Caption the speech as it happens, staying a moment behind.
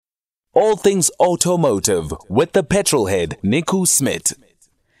all things automotive with the petrol head, Nico Smit.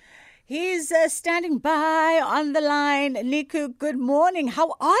 He's standing by on the line. Nico, good morning.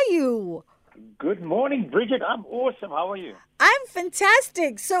 How are you? Good morning, Bridget. I'm awesome. How are you? I'm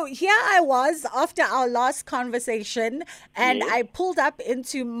fantastic. So here I was after our last conversation, and Yes. I pulled up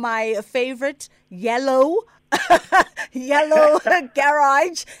into my favorite yellow yellow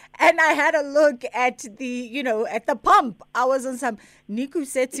garage, and I had a look at at the pump. I was on some. Niku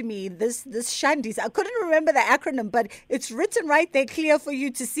said to me, this shandies, I couldn't remember the acronym, but it's written right there clear for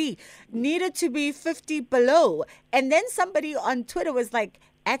you to see, needed to be 50 below. And then somebody on Twitter was like,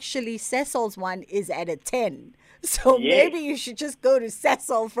 actually Cecil's one is at a 10. So Yes. maybe you should just go to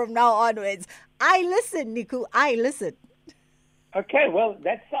Cecil from now onwards. I listen, Niku, I listen. Okay, well,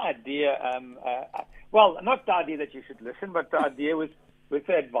 that's the idea. Well, not the idea that you should listen, but the idea with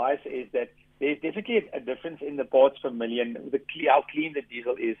the advice is that there's definitely a difference in the parts per million, how clean the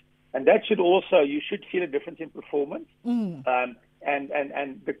diesel is. And that should also, you should feel a difference in performance. And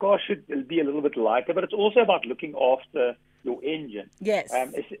the car should be a little bit lighter, but it's also about looking after your engine. Yes.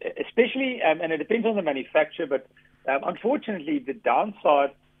 Especially, and it depends on the manufacturer, but unfortunately, the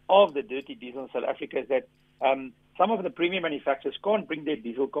downside of the dirty diesel in South Africa is that some of the premium manufacturers can't bring their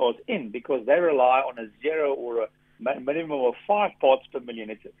diesel cars in because they rely on a 0 or a minimum of 5 parts per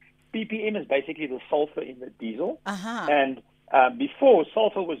million. PPM is basically the sulfur in the diesel. And before,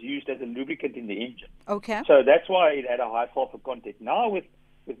 sulfur was used as a lubricant in the engine. Okay. So that's why it had a high sulfur content. Now with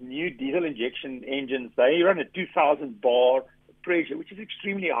new diesel injection engines, they run at 2,000 bar pressure, which is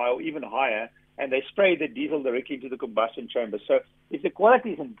extremely high or even higher, and they spray the diesel directly into the combustion chamber. So if the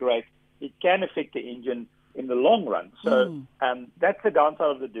quality isn't great, it can affect the engine in the long run. So that's the downside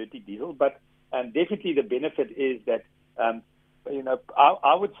of the dirty diesel. But definitely the benefit is that,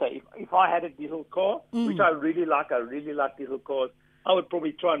 I would say if I had a diesel car, which I really like diesel cars, I would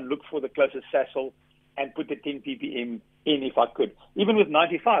probably try and look for the closest Cecil and put the 10 ppm in if I could. Even with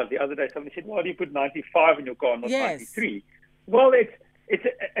 95, the other day somebody said, why do you put 95 in your car, not 93? Well, it's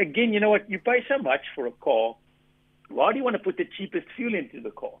again, you know what, you pay so much for a car, why do you want to put the cheapest fuel into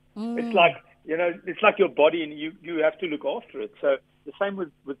the car? It's like, it's like your body and you have to look after it. So the same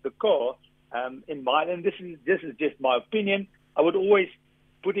with the car, and this is just my opinion, I would always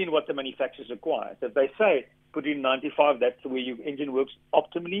put in what the manufacturers require. So if they say put in 95, that's the way your engine works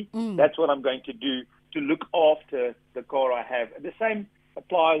optimally, that's what I'm going to do to look after the car I have. The same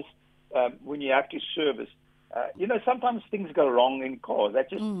applies when you have to service. Sometimes things go wrong in cars. That's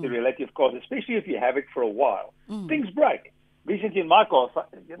just the reality of cars, especially if you have it for a while. Things break. Recently in my car,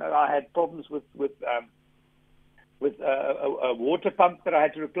 I had problems with a water pump that I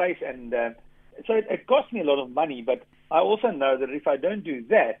had to replace, and so it cost me a lot of money. But I also know that if I don't do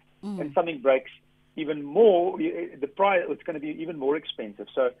that, and something breaks even more, the price, it's going to be even more expensive.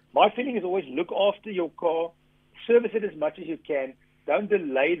 So my feeling is always look after your car, service it as much as you can. Don't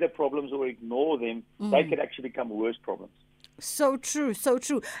delay the problems or ignore them. They could actually become worse problems. So true, so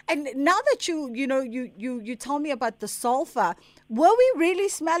true. And now that you tell me about the sulfur, were we really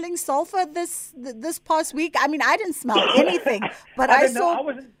smelling sulfur this past week? I mean, I didn't smell anything, but I saw.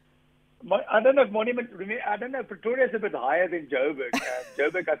 I don't know if Monument. I don't know. Pretoria is a bit higher than Joburg.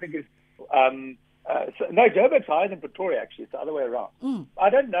 Joburg, I think, is. Joburg's higher than Pretoria. Actually, it's the other way around.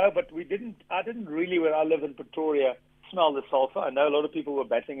 I don't know, but I didn't really, where I live in Pretoria, smell the sulfur. I know a lot of people were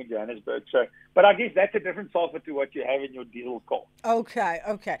battling in Johannesburg, but I guess that's a different sulfur to what you have in your diesel car. Okay.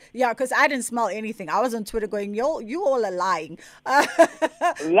 Yeah, because I didn't smell anything. I was on Twitter going, you all are lying.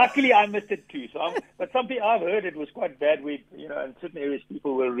 Luckily, I missed it too. But some people, I've heard it was quite bad. In certain areas,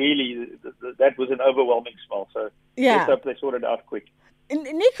 people were really, that was an overwhelming smell. So let's hope they sorted it out quick.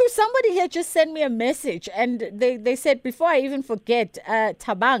 Nico, somebody here just sent me a message, and they said, before I even forget,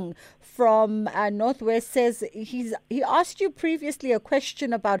 Tabang from Northwest says he asked you previously a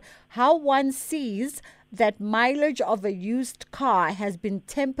question about how one sees that mileage of a used car has been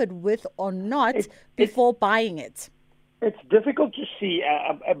tempered with or not before buying it. It's difficult to see,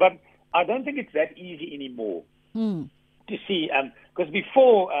 but I don't think it's that easy anymore to see. Because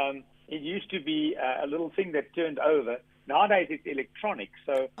before, it used to be a little thing that turned over. Nowadays, it's electronic.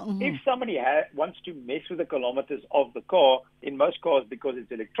 So if somebody wants to mess with the kilometers of the car, in most cars, because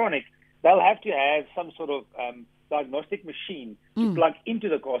it's electronic, they'll have to have some sort of diagnostic machine to plug into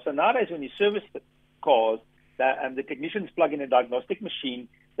the car. So nowadays, when you service the cars, the technicians plug in a diagnostic machine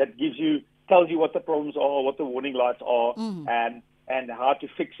that tells you what the problems are, what the warning lights are, and how to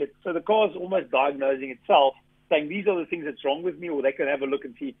fix it. So the car is almost diagnosing itself, saying these are the things that's wrong with me, or they can have a look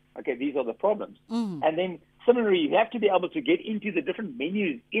and see, okay, these are the problems. And then similarly, you have to be able to get into the different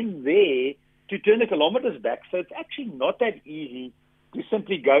menus in there to turn the kilometers back. So it's actually not that easy to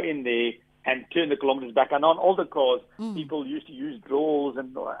simply go in there and turn the kilometers back. And on older cars, people used to use drawers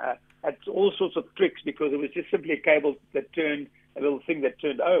and all sorts of tricks because it was just simply a cable that turned, a little thing that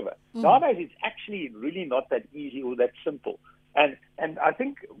turned over. Nowadays, it's actually really not that easy or that simple. And I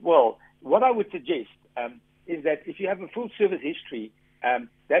think, well, what I would suggest is that if you have a full service history,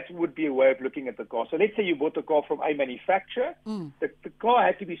 that would be a way of looking at the car. So let's say you bought the car from a manufacturer. The car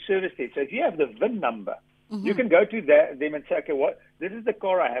had to be serviced there. So if you have the VIN number, you can go to them and say, okay, this is the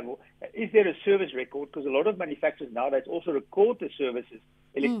car I have. Is there a service record? Because a lot of manufacturers nowadays also record the services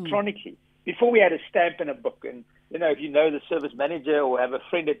electronically. Before we had a stamp and a book. And, if you know the service manager or have a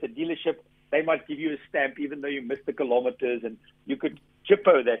friend at the dealership, they might give you a stamp even though you missed the kilometers, and you could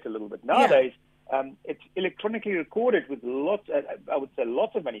jippo that a little bit. Nowadays, it's electronically recorded with lots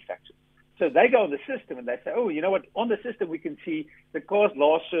of manufacturers. So they go on the system and they say, oh, you know what, on the system we can see the car's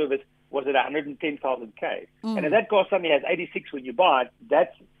last service was at 110,000 K. And if that car suddenly has 86 when you buy it,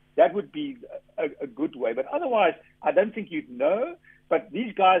 that would be a good way. But otherwise, I don't think you'd know. But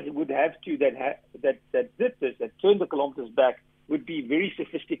these guys would have to, that did this, that turned the kilometers back, would be very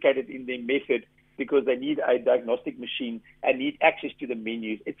sophisticated in their method because they need a diagnostic machine and need access to the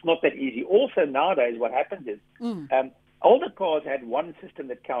menus. It's not that easy. Also, nowadays, what happens is older cars had one system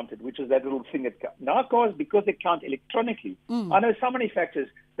that counted, which was that little thing that counted. Now cars, because they count electronically, I know some manufacturers,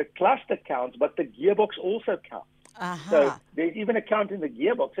 the cluster counts, but the gearbox also counts. So there's even a count in the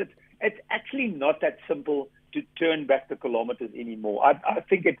gearbox. It's actually not that simple to turn back the kilometers anymore. I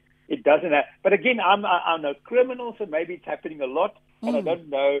think it doesn't have. But again, I'm no criminal, so maybe it's happening a lot, and I don't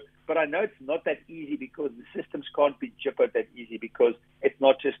know. But I know it's not that easy because the systems can't be jippered that easy because it's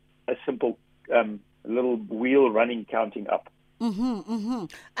not just a simple little wheel running counting up.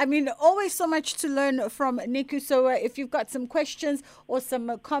 I mean, always so much to learn from Nico. So if you've got some questions or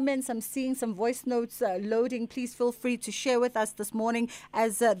some comments, I'm seeing some voice notes loading. Please feel free to share with us this morning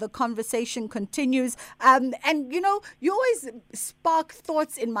as the conversation continues. And, you always spark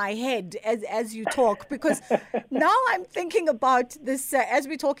thoughts in my head as you talk, because now I'm thinking about this as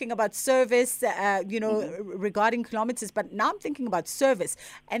we're talking about service, regarding kilometers. But now I'm thinking about service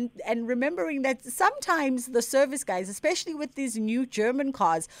and remembering that sometimes the service guys, especially with these new German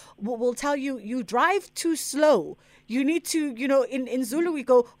cars, will tell you drive too slow. You need to, in Zulu we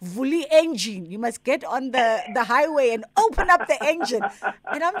go vuli engine. You must get on the highway and open up the engine.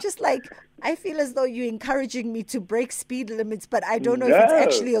 And I'm just like, I feel as though you're encouraging me to break speed limits, but I don't know if it's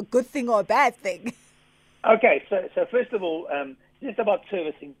actually a good thing or a bad thing. Okay, so first of all, just about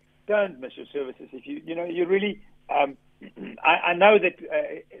servicing, don't miss your services. If you really, I know that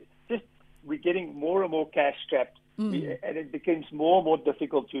just we're getting more and more cash strapped. And it becomes more and more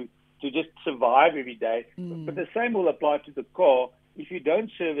difficult to just survive every day. But the same will apply to the car. If you don't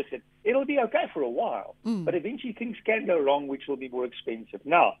service it, it'll be okay for a while. But eventually things can go wrong, which will be more expensive.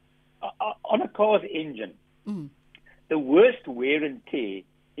 Now, on a car's engine, the worst wear and tear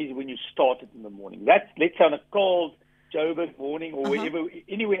is when you start it in the morning. Let's say on a cold Joburg morning or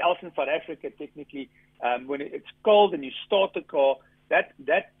anywhere else in South Africa, technically, when it's cold and you start the car, that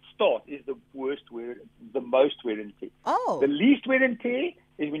start is the most wear and tear. The least wear and tear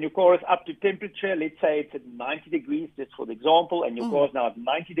is when your car is up to temperature. Let's say it's at 90 degrees, just for the example, and your car is now at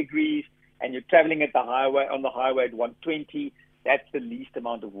 90 degrees, and you're traveling on the highway at 120. That's the least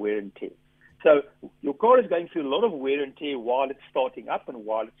amount of wear and tear. So your car is going through a lot of wear and tear while it's starting up and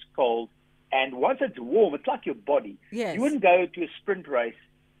while it's cold. And once it's warm, it's like your body. Yes. You wouldn't go to a sprint race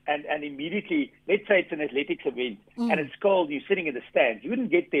and immediately, let's say it's an athletics event and it's cold, you're sitting in the stands. You wouldn't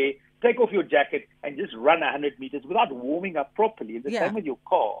get there, take off your jacket and just run 100 meters without warming up properly. And the same with your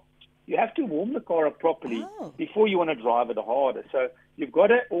car. You have to warm the car up properly before you want to drive it harder. So you've got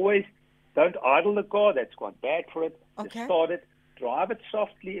to always, don't idle the car. That's quite bad for it. Just start it, drive it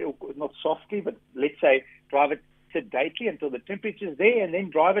softly, or not softly, but let's say drive it sedately until the temperature's there, and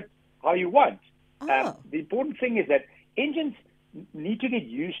then drive it how you want. The important thing is that engines need to get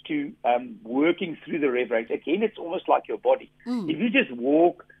used to working through the rev range. Again, it's almost like your body. If you just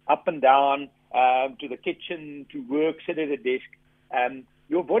walk up and down to the kitchen, to work, sit at a desk,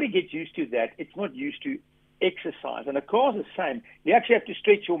 your body gets used to that. It's not used to exercise. And a car's the same. You actually have to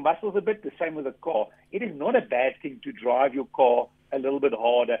stretch your muscles a bit, the same with a car. It is not a bad thing to drive your car a little bit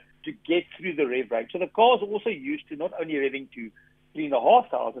harder to get through the rev range. So the car's also used to not only revving to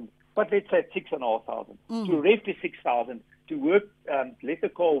 3,500, but let's say 6,500, to rev to 6,000, to work, let the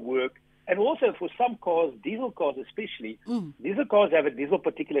car work. And also for some cars, diesel cars especially, diesel cars have a diesel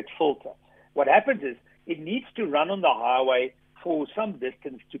particulate filter. What happens is it needs to run on the highway for some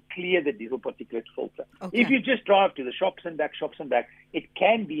distance to clear the diesel particulate filter. If you just drive to the shops and back, it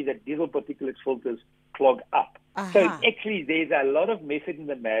can be that diesel particulate filters clog up. So actually, there's a lot of method in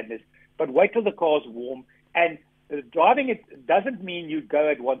the madness. But wait till the car's warm. And driving it doesn't mean you go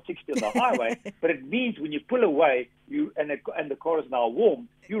at 160 on the highway, but it means when you pull away, and the car is now warm,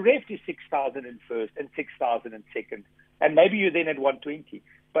 you rev to 6,000 in first and 6,000 in second, and maybe you're then at 120.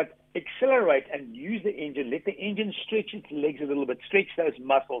 But accelerate and use the engine. Let the engine stretch its legs a little bit, stretch those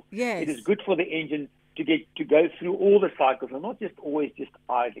muscles. Yes. It is good for the engine to go through all the cycles and not just always just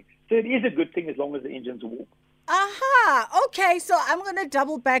idling. So it is a good thing as long as the engine's warm. Okay, so I'm going to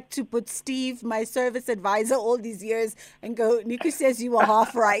double back to put Steve, my service advisor all these years, and go, Nico says you were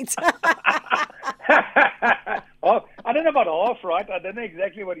half right. Oh, I don't know about half right. I don't know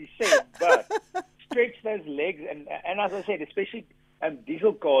exactly what he said, but stretch those legs. And as I said, especially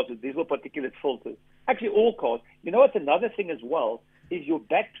diesel cars with diesel particulate filters. Actually, all cars. You know what's another thing as well is your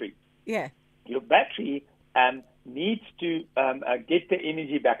battery. Yeah. Your battery needs to get the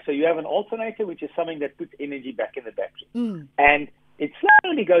energy back. So you have an alternator, which is something that puts energy back in the battery. And it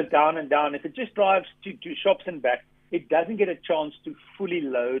slowly goes down and down. If it just drives to shops and back, it doesn't get a chance to fully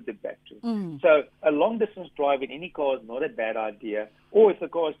load the battery. So a long-distance drive in any car is not a bad idea. Or if the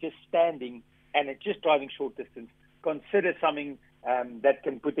car is just standing and it's just driving short distance, consider something that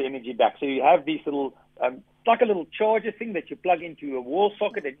can put the energy back. So you have these little, like a little charger thing that you plug into a wall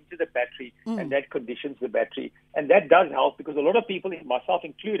socket and into the battery, and that conditions the battery. And that does help because a lot of people, myself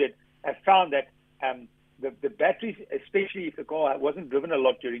included, have found that the batteries, especially if the car wasn't driven a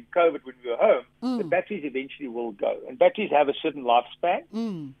lot during COVID when we were home, the batteries eventually will go. And batteries have a certain lifespan,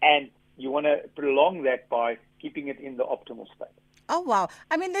 and you want to prolong that by keeping it in the optimal state. Oh, wow.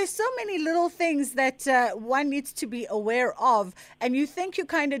 I mean, there's so many little things that one needs to be aware of, and you think you're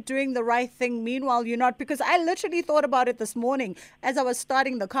kind of doing the right thing. Meanwhile, you're not, because I literally thought about it this morning as I was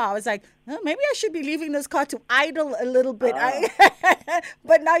starting the car. I was like, maybe I should be leaving this car to idle a little bit.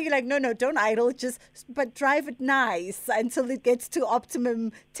 But now you're like, no, don't idle, but drive it nice until it gets to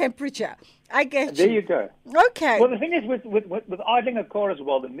optimum temperature. I get you. There you go. Okay. Well, the thing is with idling a car as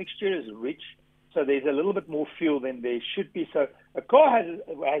well, the mixture is rich. So there's a little bit more fuel than there should be. So a car has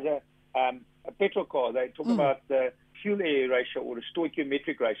a petrol car. They talk about the fuel-air ratio or the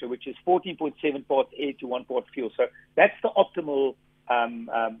stoichiometric ratio, which is 14.7 parts air to 1 part fuel. So that's the optimal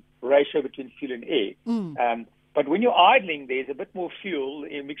ratio between fuel and air. But when you're idling, there's a bit more fuel.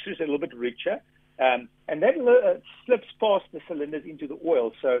 The mixture is a little bit richer. And that slips past the cylinders into the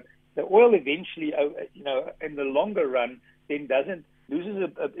oil. So the oil eventually, in the longer run, then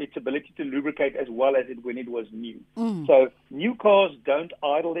loses its ability to lubricate as well as when it was new. So new cars, don't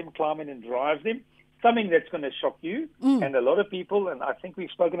idle them, climb in and drive them. Something that's going to shock you. And a lot of people, and I think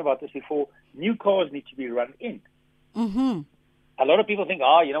we've spoken about this before, new cars need to be run in. A lot of people think,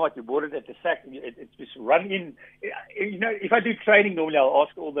 you know what, you bought it at the SAC, it's just run in. If I do training normally, I'll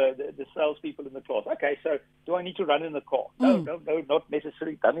ask all the salespeople in the class, okay, so do I need to run in the car? No, not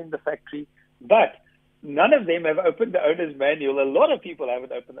necessarily, done in the factory. But none of them have opened the owner's manual. A lot of people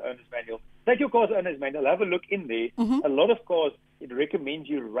haven't opened the owner's manual. Take your car's owner's manual, have a look in there. A lot of cars, it recommends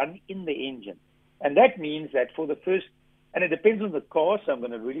you run in the engine. And that means that for the first, and it depends on the car, so I'm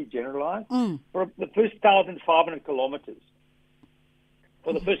going to really generalize, for the first 1,500 kilometers,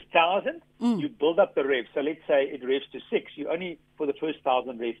 for the first 1,000, you build up the rev. So let's say it revs to 6. You only, for the first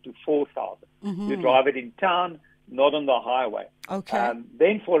 1,000, rev to 4,000. You drive it in town, not on the highway. Okay.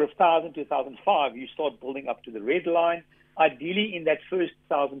 Then for 1,000 to 1,005, you start building up to the red line. Ideally, in that first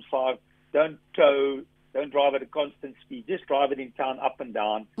 1,005, don't tow, don't drive at a constant speed. Just drive it in town up and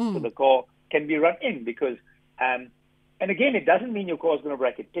down so the car can be run in. Because, and again, it doesn't mean your car is going to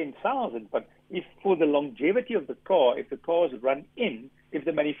break at 10,000, but if for the longevity of the car, if the car is run in, if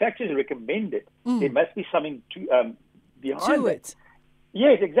the manufacturers recommend it, there must be something behind it.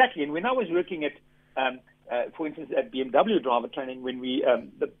 Yes, exactly. And when I was working at for instance, at BMW driver training, when we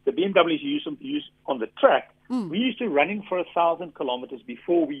the BMWs you use on the track, we used to run in for 1,000 kilometers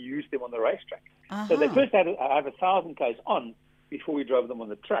before we used them on the racetrack. So they first had to have 1,000 k's on before we drove them on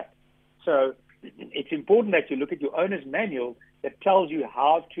the track. So it's important that you look at your owner's manual that tells you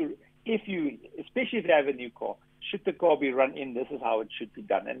how to, especially if you have a new car, should the car be run in, this is how it should be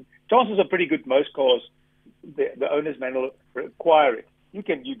done. And chances are pretty good most cars, the owner's manual require it.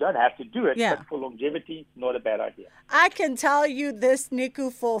 You don't have to do it, but for longevity, not a bad idea. I can tell you this, Nico,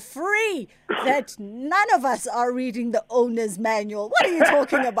 for free, that none of us are reading the owner's manual. What are you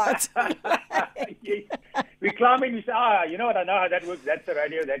talking about? Yes. We climb in, we say, you know what, I know how that works. That's the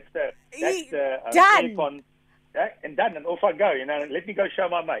radio, that's the done. earphone. And done, and off I go, let me go show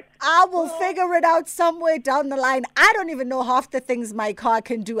my mates. I will figure it out somewhere down the line. I don't even know half the things my car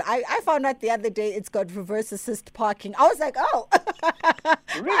can do. I found out the other day it's got reverse assist parking. I was like, oh.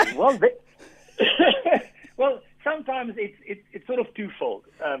 Really? Well, Well, sometimes it's sort of twofold.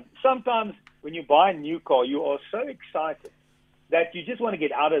 Sometimes when you buy a new car, you are so excited that you just want to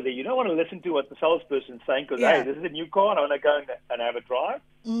get out of there. You don't want to listen to what the salesperson's saying because, hey, this is a new car and I want to go and have a drive.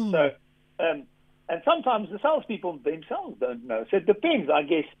 So, and sometimes the salespeople themselves don't know. So it depends, I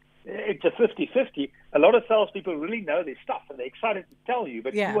guess. It's a 50-50. A lot of salespeople really know their stuff and they're excited to tell you,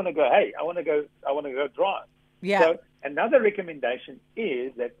 but you want to go, hey, I want to go drive. Yeah. So another recommendation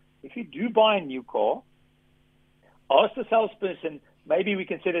is that if you do buy a new car, ask the salesperson, maybe we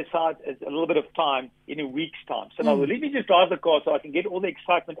can set aside a little bit of time in a week's time. So now let me just drive the car so I can get all the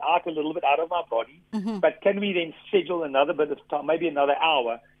excitement out a little bit out of my body. But can we then schedule another bit of time, maybe another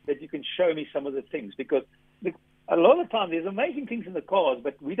hour, that you can show me some of the things? Because a lot of the time there's amazing things in the cars,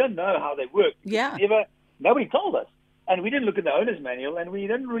 but we don't know how they work. Yeah. Nobody told us. And we didn't look at the owner's manual and we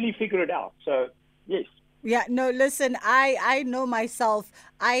didn't really figure it out. So, yes. Yeah, no, listen, I know myself.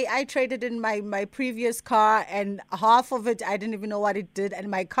 I traded in my previous car and half of it, I didn't even know what it did. And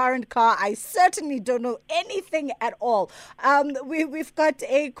my current car, I certainly don't know anything at all. We've got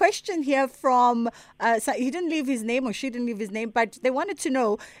a question here from, so he didn't leave his name or she didn't leave his name, but they wanted to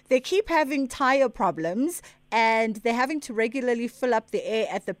know, they keep having tire problems and they're having to regularly fill up the air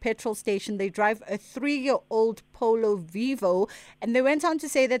at the petrol station. They drive a 3-year-old Polo Vivo, and they went on to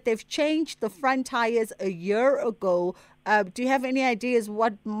say that they've changed the front tires a year ago. Do you have any ideas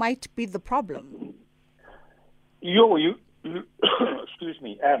what might be the problem? You excuse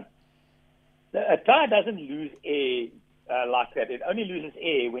me. A tire doesn't lose air like that. It only loses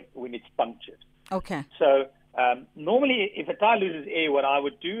air when it's punctured. Okay. So normally, if a tire loses air, what I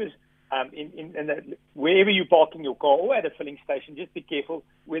would do is wherever you're parking your car or at a filling station, just be careful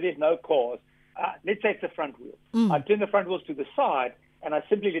where there's no cars. Let's say it's the front wheel. I turn the front wheels to the side and I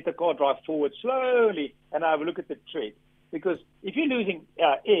simply let the car drive forward slowly and I have a look at the tread. Because if you're losing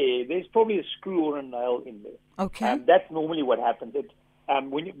air, there's probably a screw or a nail in there. Okay. That's normally what happens.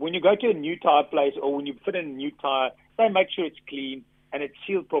 When you go to a new tire place or when you fit in a new tire, they make sure it's clean and it's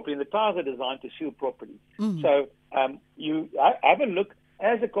sealed properly. And the tires are designed to seal properly. So you have a look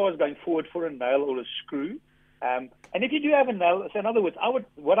as the car is going forward for a nail or a screw. And if you do have a nail, so in other words,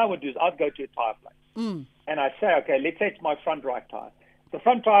 what I would do is I'd go to a tire place. And I say, okay, let's say it's my front right tire. The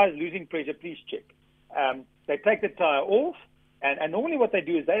front tire is losing pressure, please check. They take the tire off, and normally what they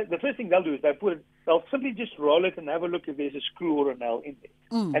do is the first thing they'll do is they'll simply just roll it and have a look if there's a screw or a nail in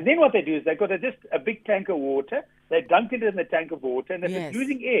there. And then what they do is they've got just a big tank of water. They dunk it in the tank of water, and if it's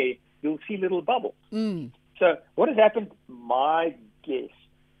losing air, you'll see little bubbles. So what has happened, my guess,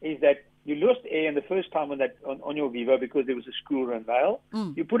 is that you lost air in the first time on your Vivo because there was a screw or a nail.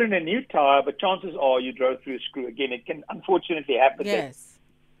 You put in a new tire, but chances are you drove through a screw again. It can unfortunately happen. Yes.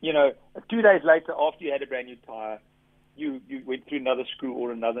 That, 2 days later, after you had a brand new tire, you went through another screw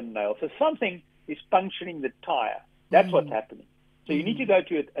or another nail. So something is puncturing the tire. That's what's happening. So you need to go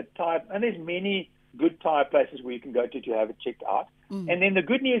to a tire, and there's many good tire places where you can go to have it checked out. And then the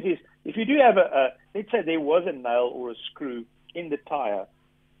good news is, if you do have let's say there was a nail or a screw in the tire,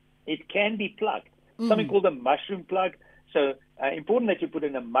 it can be plugged. Something called a mushroom plug. So important that you put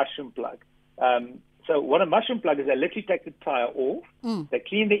in a mushroom plug. So what a mushroom plug is, they literally take the tire off, they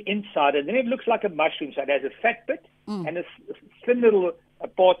clean the inside, and then it looks like a mushroom. So it has a fat bit and a thin little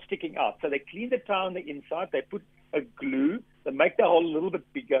part sticking out. So they clean the tire on the inside, they put a glue, they make the hole a little bit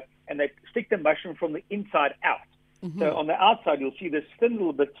bigger, and they stick the mushroom from the inside out. So on the outside, you'll see this thin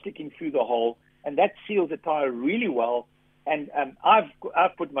little bit sticking through the hole, and that seals the tire really well. And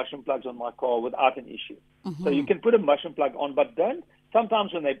I've put mushroom plugs on my car without an issue. So you can put a mushroom plug on, but don't.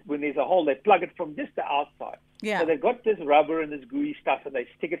 Sometimes when there's a hole, they plug it from just the outside. Yeah. So they've got this rubber and this gooey stuff, and they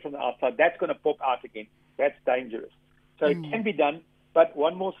stick it from the outside. That's going to pop out again. That's dangerous. So it can be done. But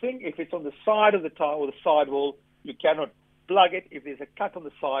one more thing, if it's on the side of the tire or the sidewall, you cannot plug it. If there's a cut on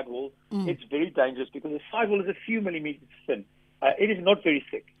the sidewall, it's very dangerous because the sidewall is a few millimeters thin. It is not very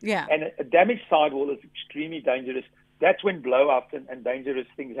thick. Yeah. And a damaged sidewall is extremely dangerous. That's when blow-ups and dangerous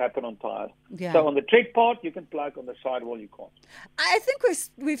things happen on tires. Yeah. So on the tread part, you can plug. On the sidewall, you can't. I think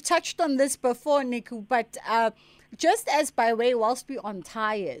we've touched on this before, Nico, but just as by way, whilst we're on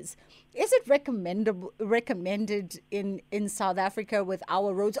tires, is it recommended in South Africa with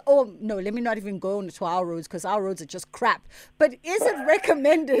our roads? Oh, no, let me not even go into our roads because our roads are just crap. But is it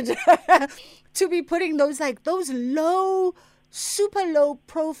recommended to be putting those low, super low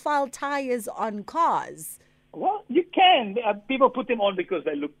profile tires on cars? Well, you can. People put them on because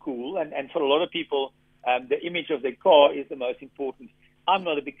they look cool. And for a lot of people, the image of their car is the most important. I'm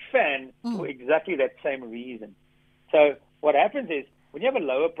not a big fan for exactly that same reason. So what happens is, when you have a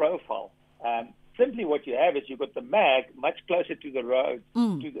lower profile, simply what you have is you've got the mag much closer to the road,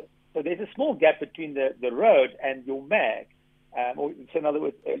 So there's a small gap between the road and your mag, or so in other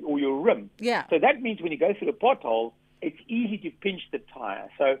words, or your rim. Yeah. So that means when you go through a pothole, it's easy to pinch the tire.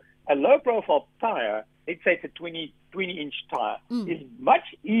 So a low-profile tire, let's say it's a 20-inch tire, is much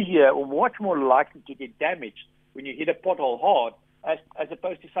easier or much more likely to get damaged when you hit a pothole hard as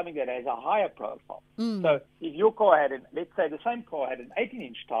opposed to something that has a higher profile. So if your car had, let's say the same car had an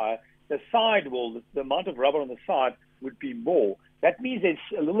 18-inch tire, the sidewall, the amount of rubber on the side would be more. That means there's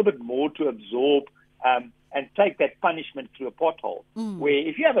a little bit more to absorb and take that punishment through a pothole. Where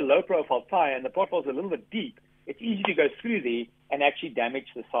if you have a low-profile tire and the pothole's a little bit deep, it's easy to go through there and actually damage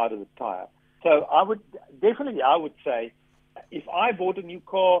the side of the tire. So I would say, if I bought a new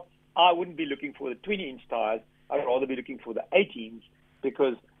car, I wouldn't be looking for the 20-inch tires. I'd rather be looking for the 18s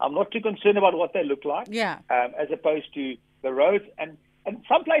because I'm not too concerned about what they look like. Yeah. As opposed to the roads. And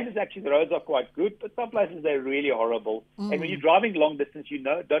some places, actually, the roads are quite good, but some places they're really horrible. And when you're driving long distance, you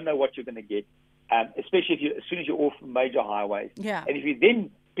don't know what you're going to get, especially as soon as you're off major highways. Yeah. And if you then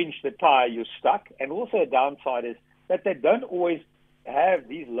pinch the tire, you're stuck. And also a downside is that they don't always have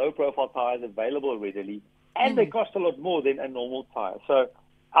these low-profile tires available readily, and they cost a lot more than a normal tire. So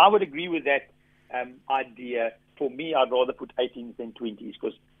I would agree with that idea. For me, I'd rather put 18s than 20s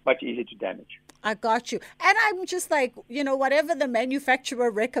because much easier to damage. I got you. And I'm just like, whatever the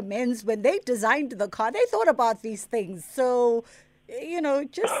manufacturer recommends, when they designed the car, they thought about these things. So,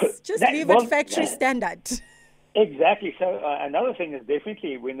 just leave it factory standard. Exactly. So another thing is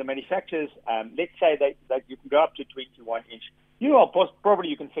definitely when the manufacturers, let's say that you can go up to 21-inch,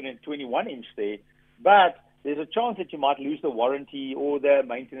 you can fit in 21-inch there, but there's a chance that you might lose the warranty or the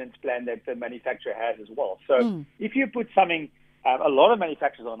maintenance plan that the manufacturer has as well. So if you put something, a lot of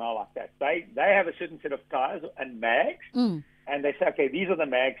manufacturers are now like that. They have a certain set of tires and mags, and they say, okay, these are the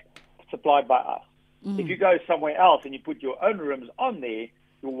mags supplied by us. If you go somewhere else and you put your own rims on there,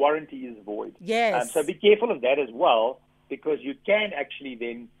 your warranty is void. Yes. So be careful of that as well, because you can actually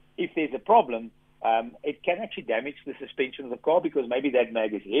then, if there's a problem, it can actually damage the suspension of the car because maybe that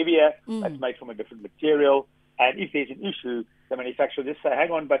mag is heavier, it's made from a different material. And if there's an issue, the manufacturer will just say,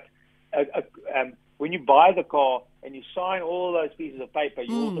 hang on, but when you buy the car and you sign all those pieces of paper,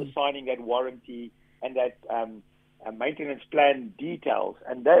 you're also signing that warranty and that maintenance plan details.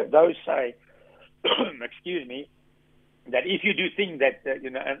 And those say, excuse me, that if you do things that,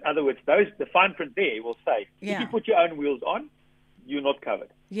 in other words, the fine print there will say, if you put your own wheels on, you're not covered.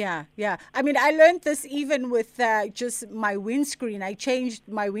 Yeah. I mean, I learned this even with just my windscreen. I changed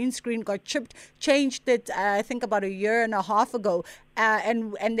my windscreen, got chipped, changed it, I think about 1.5 years ago.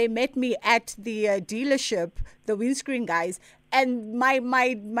 And they met me at the dealership, the windscreen guys. And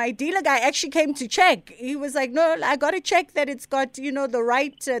my dealer guy actually came to check. He was like, no, I got to check that it's got, the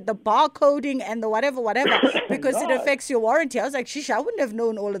right, the barcoding and the whatever, because it affects your warranty. I was like, sheesh, I wouldn't have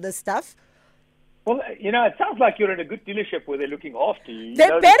known all of this stuff. Well, it sounds like you're in a good dealership where they're looking after you.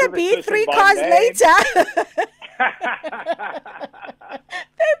 There better be 3 cars later. There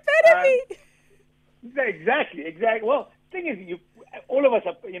better be. Exactly. Well, the thing is, all of us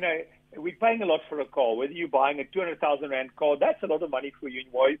are, we're paying a lot for a car. Whether you're buying a 200,000 rand car, that's a lot of money for you.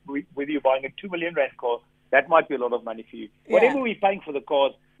 Whether you're buying a 2 million rand car, that might be a lot of money for you. Yeah. Whatever we're paying for the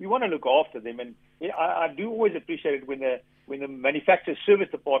cars, we want to look after them. And I do always appreciate it when the manufacturer's service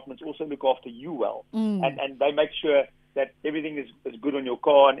departments also look after you well. And they make sure that everything is good on your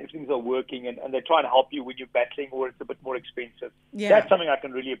car and everything's all working and they try and help you when you're battling or it's a bit more expensive. Yeah. That's something I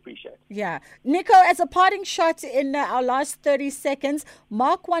can really appreciate. Yeah. Nico, as a parting shot in our last 30 seconds,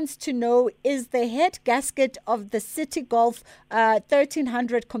 Mark wants to know, is the head gasket of the City Golf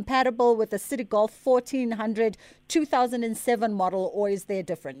 1300 compatible with the City Golf 1400 2007 model, or is there a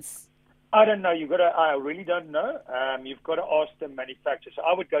difference? I don't know. I really don't know. You've got to ask the manufacturer. So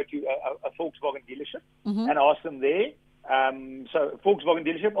I would go to a Volkswagen dealership and ask them there. So Volkswagen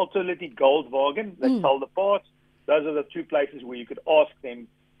dealership, alternatively Goldwagen, that sell the parts. Those are the 2 places where you could ask them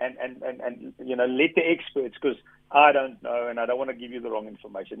and let the experts, because I don't know and I don't want to give you the wrong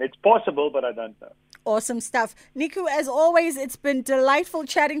information. It's possible, but I don't know. Awesome stuff. Nico, as always, it's been delightful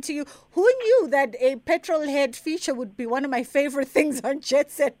chatting to you. Who knew that a petrol head feature would be one of my favorite things on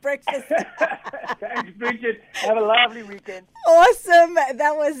Jet Set Breakfast? Thanks, Bridget. Have a lovely weekend. Awesome.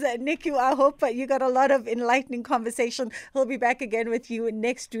 That was Nico. I hope you got a lot of enlightening conversation. He'll be back again with you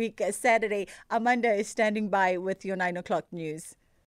next week, Saturday. Amanda is standing by with your 9 o'clock news.